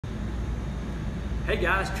Hey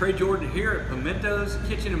guys, Trey Jordan here at Pimentos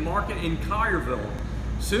Kitchen and Market in Collierville,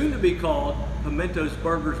 soon to be called Pimentos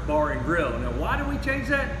Burgers Bar and Grill. Now, why did we change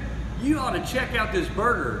that? You ought to check out this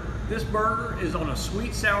burger. This burger is on a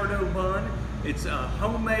sweet sourdough bun. It's a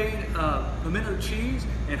homemade pimento cheese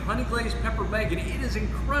and honey glazed pepper bacon. It is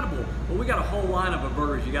incredible. But we got a whole lineup of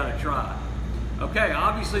burgers you got to try. Okay,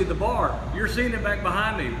 obviously the bar, you're seeing it back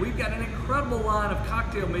behind me. We've got an incredible line of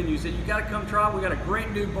cocktail menus that you gotta come try. We got a great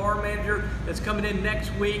new bar manager that's coming in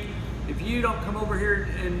next week. If you don't come over here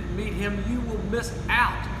and meet him, you will miss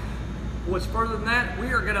out. What's further than that, we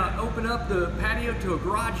are gonna open up the patio to a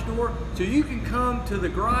garage door so you can come to the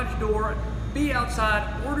garage door, be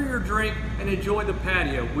outside, order your drink, and enjoy the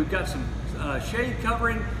patio. We've got some shade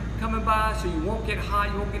covering coming by so you won't get hot,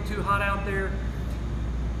 you won't get too hot out there.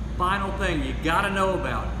 Final thing you gotta know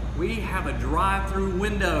about, we have a drive-through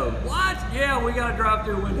window. What? Yeah, we got a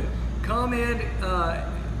drive-through window. Come in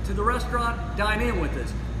to the restaurant, dine in with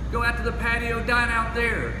us. Go out to the patio, dine out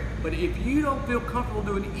there. But if you don't feel comfortable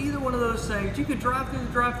doing either one of those things, you can drive through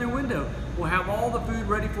the drive-through window. We'll have all the food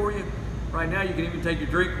ready for you. Right now, you can even take your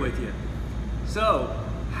drink with you. So,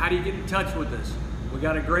 how do you get in touch with us? We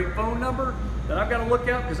got a great phone number that I've got to look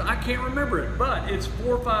out because I can't remember it, but it's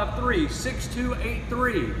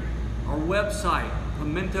 453-6283. Our website,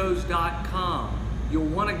 pimentos.com. You'll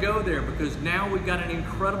want to go there because now we've got an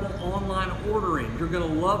incredible online ordering. You're going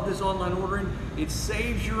to love this online ordering. It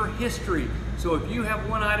saves your history. So if you have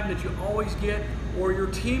one item that you always get, or your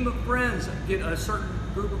team of friends get a certain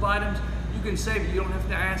group of items, you can save it. You don't have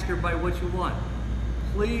to ask everybody what you want.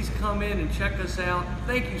 Please come in and check us out.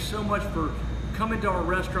 Thank you so much for coming to our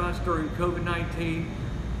restaurants during COVID-19.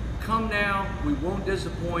 Come now, we won't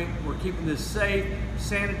disappoint. We're keeping this safe,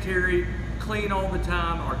 sanitary, clean all the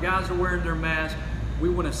time. Our guys are wearing their masks. We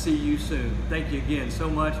want to see you soon. Thank you again so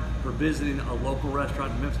much for visiting a local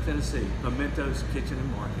restaurant in Memphis, Tennessee, Pimentos Kitchen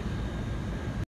and Market.